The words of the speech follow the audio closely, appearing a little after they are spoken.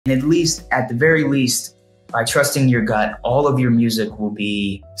And at the very least, by trusting your gut, all of your music will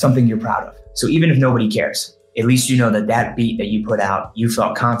be something you're proud of. So even if nobody cares, at least you know that that beat that you put out, you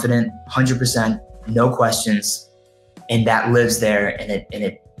felt confident, 100%, no questions, and that lives there, and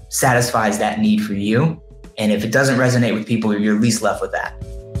it satisfies that need for you. And if it doesn't resonate with people, you're at least left with that.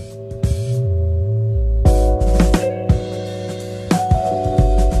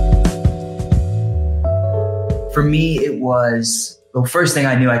 For me, it was, the first thing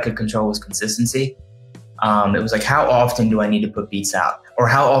I knew I could control was consistency. It was like, how often do I need to put beats out? Or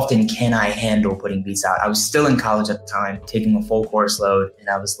how often can I handle putting beats out? I was still in college at the time, taking a full course load. And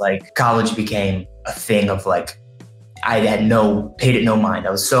I was like, college became a thing of like, I had paid it no mind.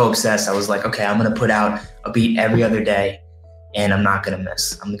 I was so obsessed. I was like, okay, I'm gonna put out a beat every other day and I'm not gonna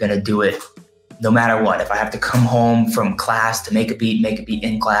miss. I'm gonna do it no matter what. If I have to come home from class to make a beat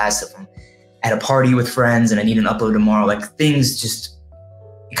in class. If I'm at a party with friends and I need an upload tomorrow, like things just,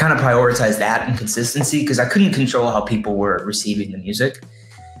 you kind of prioritize that and consistency because I couldn't control how people were receiving the music.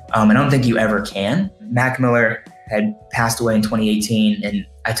 I don't think you ever can. Mac Miller had passed away in 2018 and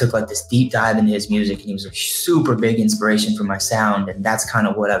I took like this deep dive into his music and he was a super big inspiration for my sound. And that's kind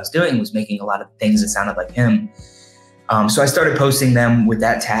of what I was doing, was making a lot of things that sounded like him. So I started posting them with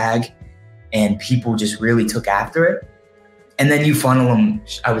that tag and people just really took after it. And then I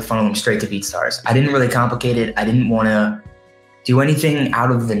would funnel them straight to BeatStars. I didn't really complicate it. I didn't want to do anything out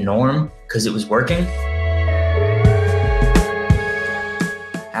of the norm because it was working.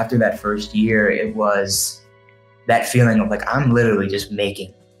 After that first year, it was that feeling of like, I'm literally just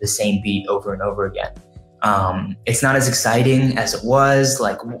making the same beat over and over again. It's not as exciting as it was.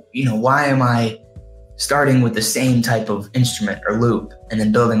 Like, you know, why am I starting with the same type of instrument or loop and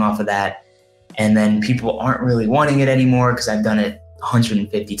then building off of that? And then people aren't really wanting it anymore because I've done it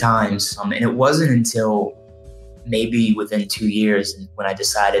 150 times. And it wasn't until maybe within 2 years when I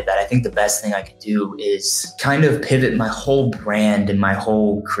decided that I think the best thing I could do is kind of pivot my whole brand and my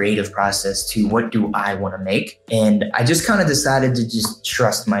whole creative process to what do I want to make. And I just kind of decided to just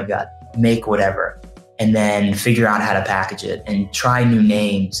trust my gut, make whatever, and then figure out how to package it and try new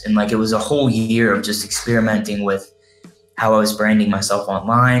names. And like, it was a whole year of just experimenting with how I was branding myself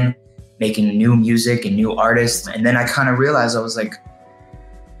online, making new music and new artists. And then I kind of realized, I was like,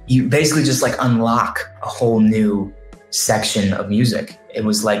 you basically just like unlock a whole new section of music. It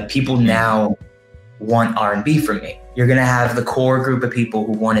was like, people now want R&B from me. You're gonna have the core group of people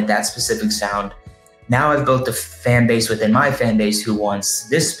who wanted that specific sound. Now I've built a fan base within my fan base who wants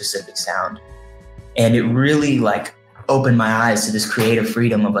this specific sound. And it really like opened my eyes to this creative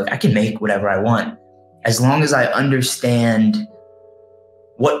freedom of like, I can make whatever I want as long as I understand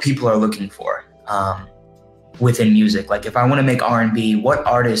what people are looking for within music. Like if I want to make R&B, what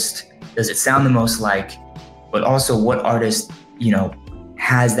artist does it sound the most like, but also what artist, you know,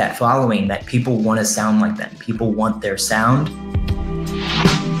 has that following that people want to sound like them. People want their sound.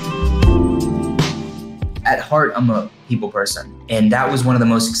 At heart, I'm a people person. And that was one of the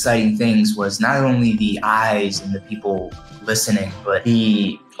most exciting things, was not only the eyes and the people listening, but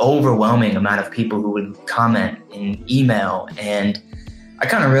the overwhelming amount of people who would comment and email. And I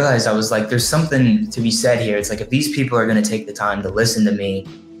kind of realized, I was like, there's something to be said here. It's like, if these people are going to take the time to listen to me,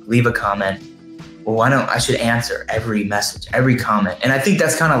 leave a comment, well, I should answer every message, every comment. And I think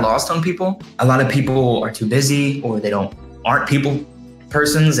that's kind of lost on people. A lot of people are too busy, or they aren't people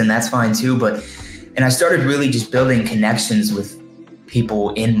persons, and that's fine too. And I started really just building connections with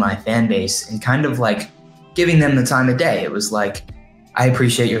people in my fan base and kind of like giving them the time of day. It was like, I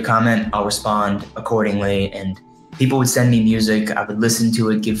appreciate your comment, I'll respond accordingly. And people would send me music, I would listen to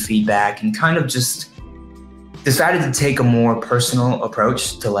it, give feedback, and kind of just decided to take a more personal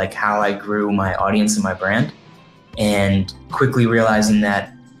approach to like how I grew my audience and my brand, and quickly realizing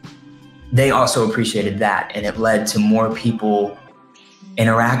that they also appreciated that. And it led to more people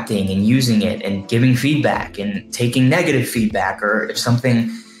interacting and using it and giving feedback and taking negative feedback, or if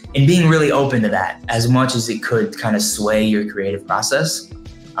something, and being really open to that as much as it could kind of sway your creative process.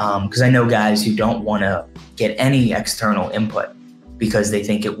 Because I know guys who don't want to get any external input because they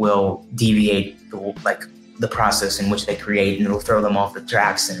think it will deviate the process in which they create, and it'll throw them off the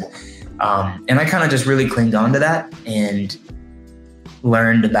tracks. And I kind of just really clinged on to that and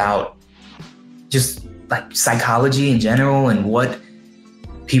learned about just like psychology in general and what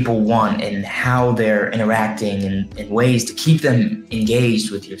people want and how they're interacting, and ways to keep them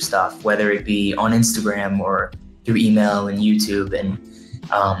engaged with your stuff, whether it be on Instagram or through email and YouTube, and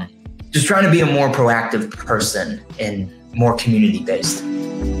just trying to be a more proactive person and more community-based.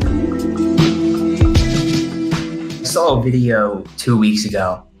 I saw a video 2 weeks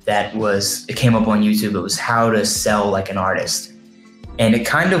ago that it came up on YouTube. It was how to sell like an artist. And it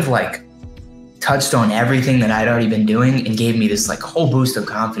kind of like touched on everything that I'd already been doing and gave me this like whole boost of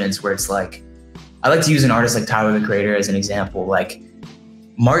confidence where it's like, I like to use an artist like Tyler, the Creator, as an example. Like,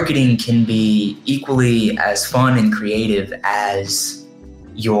 marketing can be equally as fun and creative as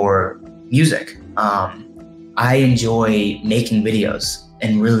your music. I enjoy making videos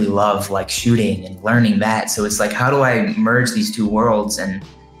and really love like shooting and learning that. So it's like, how do I merge these two worlds and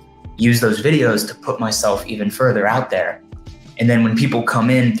use those videos to put myself even further out there? And then when people come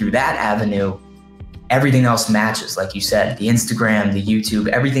in through that avenue, everything else matches. Like you said, the Instagram, the YouTube,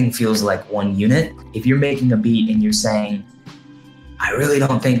 everything feels like one unit. If you're making a beat and you're saying, I really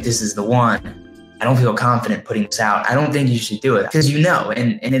don't think this is the one, I don't feel confident putting this out, I don't think you should do it. Because you know,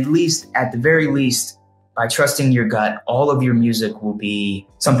 and at least, at the very least, by trusting your gut, all of your music will be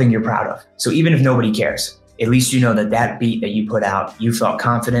something you're proud of. So even if nobody cares, at least you know that that beat that you put out, you felt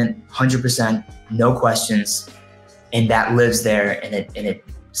confident, 100%, no questions, and that lives there, and it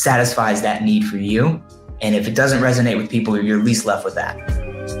satisfies that need for you. And if it doesn't resonate with people, you're at least left with that.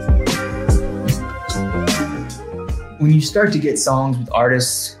 When you start to get songs with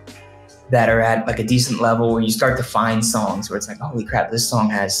artists that are at like a decent level, where you start to find songs where it's like, holy crap, this song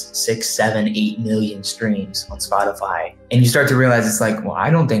has 6, 7, 8 million streams on Spotify. And you start to realize it's like, well, I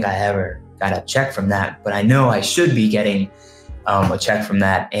don't think I ever got a check from that, but I know I should be getting a check from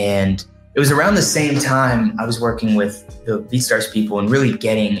that. And it was around the same time I was working with the BeatStars people and really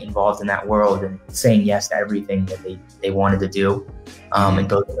getting involved in that world and saying yes to everything that they wanted to do and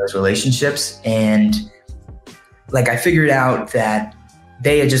building those relationships. And like, I figured out that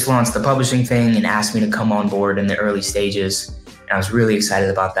they had just launched the publishing thing and asked me to come on board in the early stages. And I was really excited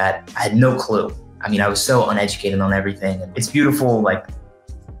about that. I had no clue. I mean, I was so uneducated on everything. And it's beautiful, like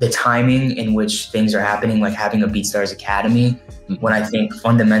the timing in which things are happening, like having a BeatStars Academy, when I think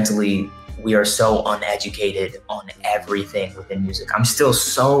fundamentally we are so uneducated on everything within music. I'm still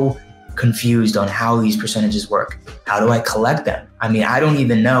so confused on how these percentages work. How do I collect them? I mean, I don't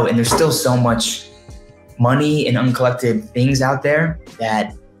even know. And there's still so much money and uncollected things out there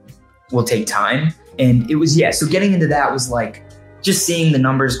that will take time. And it was, so getting into that was like just seeing the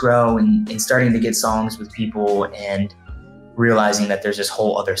numbers grow and starting to get songs with people and realizing that there's this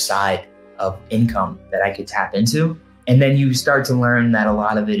whole other side of income that I could tap into. And then you start to learn that a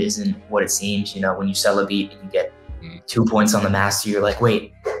lot of it isn't what it seems. You know, when you sell a beat and you get 2 points on the master, you're like,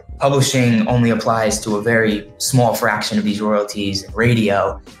 wait, publishing only applies to a very small fraction of these royalties and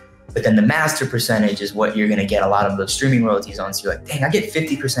radio. But then the master percentage is what you're gonna get a lot of those streaming royalties on. So you're like, dang, I get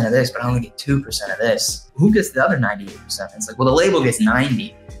 50% of this, but I only get 2% of this. Who gets the other 98%? It's like, well, the label gets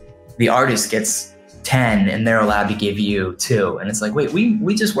 90, the artist gets 10, and they're allowed to give you 2. And it's like, wait,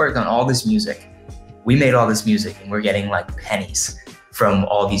 we just worked on all this music. We made all this music and we're getting like pennies from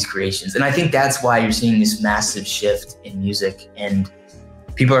all these creations. And I think that's why you're seeing this massive shift in music, and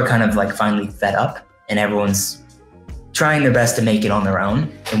people are kind of like finally fed up, and everyone's trying their best to make it on their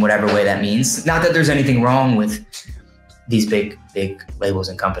own in whatever way that means. Not that there's anything wrong with these big labels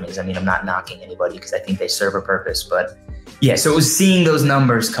and companies. I mean, I'm not knocking anybody because I think they serve a purpose, but yeah, so it was seeing those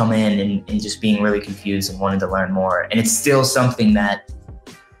numbers come in and just being really confused and wanting to learn more. And it's still something that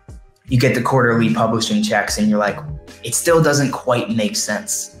you get the quarterly publishing checks and you're like, it still doesn't quite make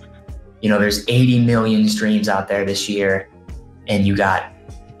sense. You know, there's 80 million streams out there this year and you got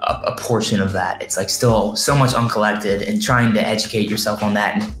a portion of that. It's like still so much uncollected, and trying to educate yourself on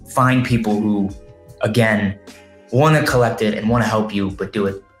that and find people who, again, want to collect it and want to help you, but do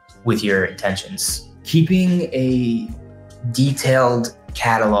it with your intentions. Keeping a detailed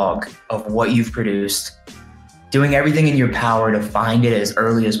catalog of what you've produced, doing everything in your power to find it as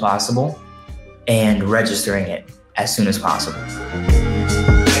early as possible, and registering it as soon as possible.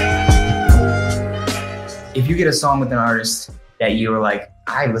 If you get a song with an artist that you were like,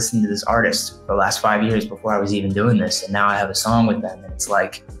 I listened to this artist for the last 5 years before I was even doing this, and now I have a song with them, and it's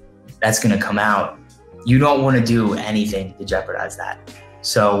like, that's gonna come out. You don't wanna do anything to jeopardize that.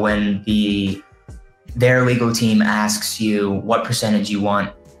 So when their legal team asks you what percentage you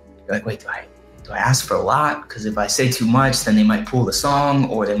want, you're like, wait, do I ask for a lot? Because if I say too much, then they might pull the song,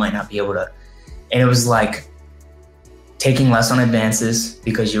 or they might not be able to. And it was like taking less on advances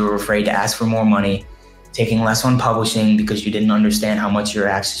because you were afraid to ask for more money, taking less on publishing because you didn't understand how much you're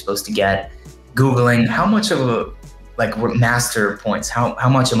actually supposed to get, Googling how much of a, like, master points, how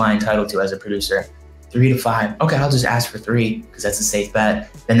much am I entitled to as a producer? 3 to 5. Okay, I'll just ask for 3 because that's a safe bet.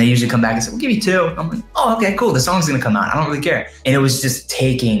 Then they usually come back and say, we'll give you 2. I'm like, oh, okay, cool. The song's gonna come out. I don't really care. And it was just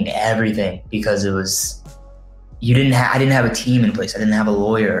taking everything because it was, I didn't have a team in place. I didn't have a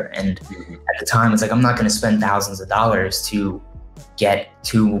lawyer. And at the time, it's like, I'm not gonna spend thousands of dollars to get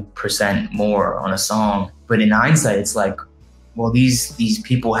 2% more on a song. But in hindsight, it's like, well, these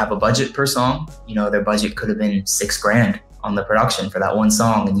people have a budget per song. You know, their budget could have been $6,000 on the production for that one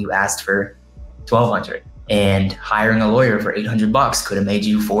song, and you asked for $1,200. And hiring a lawyer for $800 could have made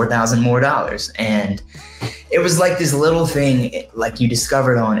you $4,000 more. And it was like this little thing like you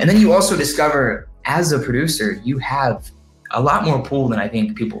discovered on. And then you also discover as a producer, you have a lot more pull than I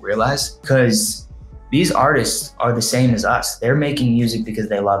think people realize, because these artists are the same as us. They're making music because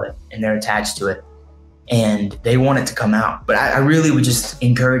they love it and they're attached to it and they want it to come out. But I really would just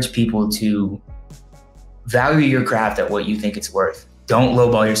encourage people to value your craft at what you think it's worth. Don't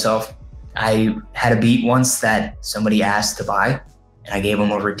lowball yourself. I had a beat once that somebody asked to buy, and I gave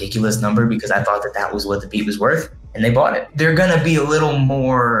them a ridiculous number because I thought that that was what the beat was worth, and they bought it. They're gonna be a little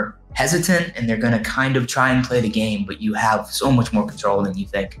more hesitant and they're gonna kind of try and play the game, but you have so much more control than you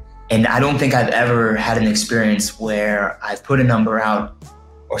think. And I don't think I've ever had an experience where I've put a number out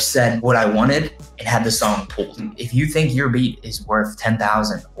or said what I wanted and had the song pulled. If you think your beat is worth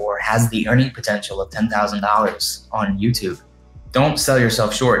 $10,000 or has the earning potential of $10,000 on YouTube, don't sell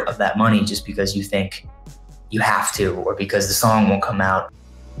yourself short of that money just because you think you have to or because the song won't come out.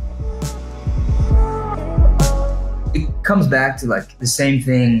 It comes back to like the same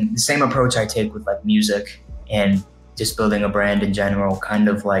thing, the same approach I take with like music and just building a brand in general, kind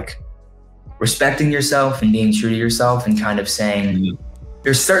of like respecting yourself and being true to yourself and kind of saying,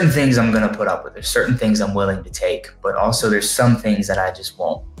 there's certain things I'm gonna put up with, there's certain things I'm willing to take, but also there's some things that I just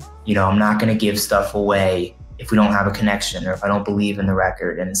won't. You know, I'm not gonna give stuff away if we don't have a connection or if I don't believe in the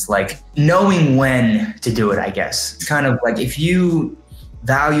record. And it's like knowing when to do it, I guess. It's kind of like if you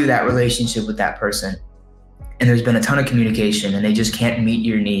value that relationship with that person and there's been a ton of communication and they just can't meet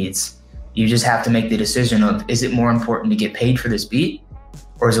your needs, you just have to make the decision of, is it more important to get paid for this beat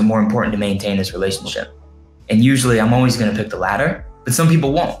or is it more important to maintain this relationship? And usually I'm always gonna pick the latter, but some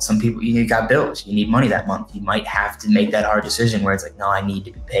people won't. Some people, you got bills, you need money that month. You might have to make that hard decision where it's like, no, I need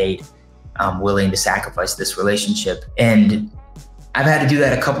to be paid. I'm willing to sacrifice this relationship. And I've had to do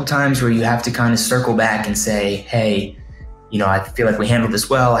that a couple times where you have to kind of circle back and say, hey, you know, I feel like we handled this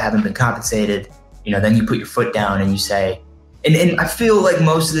well, I haven't been compensated. You know, then you put your foot down and you say, and I feel like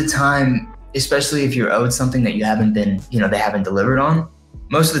most of the time, especially if you're owed something that you haven't been, you know, they haven't delivered on,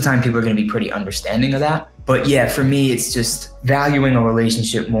 most of the time people are gonna be pretty understanding of that. But yeah, for me, it's just valuing a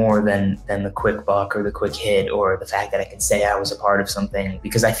relationship more than the quick buck or the quick hit or the fact that I can say I was a part of something,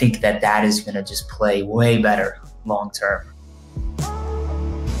 because I think that that is gonna just play way better long term.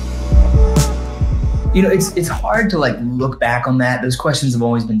 You know, it's hard to like look back on that. Those questions have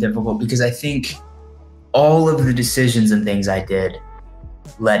always been difficult because I think all of the decisions and things I did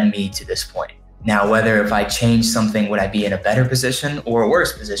led me to this point. Now, whether if I changed something, would I be in a better position or a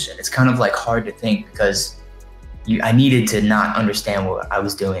worse position? It's kind of like hard to think because I needed to not understand what I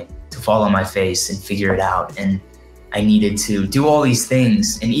was doing, to fall on my face and figure it out. And I needed to do all these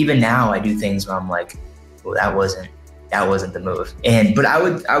things. And even now I do things where I'm like, well, that wasn't the move. But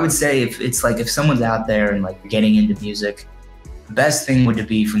I would say if someone's out there and like getting into music, the best thing would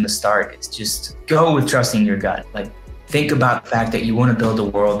be from the start is just go with trusting your gut. Like, think about the fact that you want to build a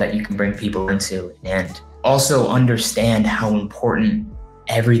world that you can bring people into, and also understand how important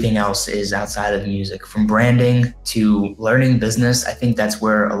everything else is outside of music, from branding to learning business. I think that's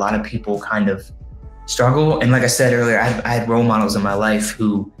where a lot of people kind of struggle. And like I said earlier, I had role models in my life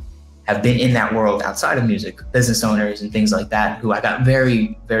who have been in that world outside of music, business owners and things like that, who I got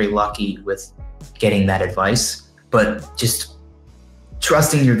very, very lucky with getting that advice. But just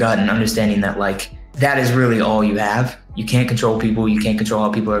trusting your gut and understanding that like, that is really all you have. You can't control people. You can't control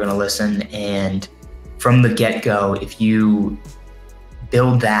how people are going to listen. And from the get-go, if you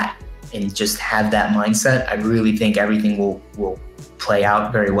build that and just have that mindset, I really think everything will play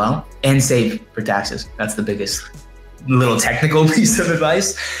out very well. And save for taxes. That's the biggest little technical piece of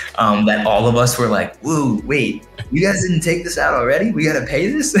advice that all of us were like, whoa, wait, you guys didn't take this out already? We got to pay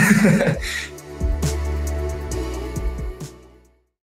this?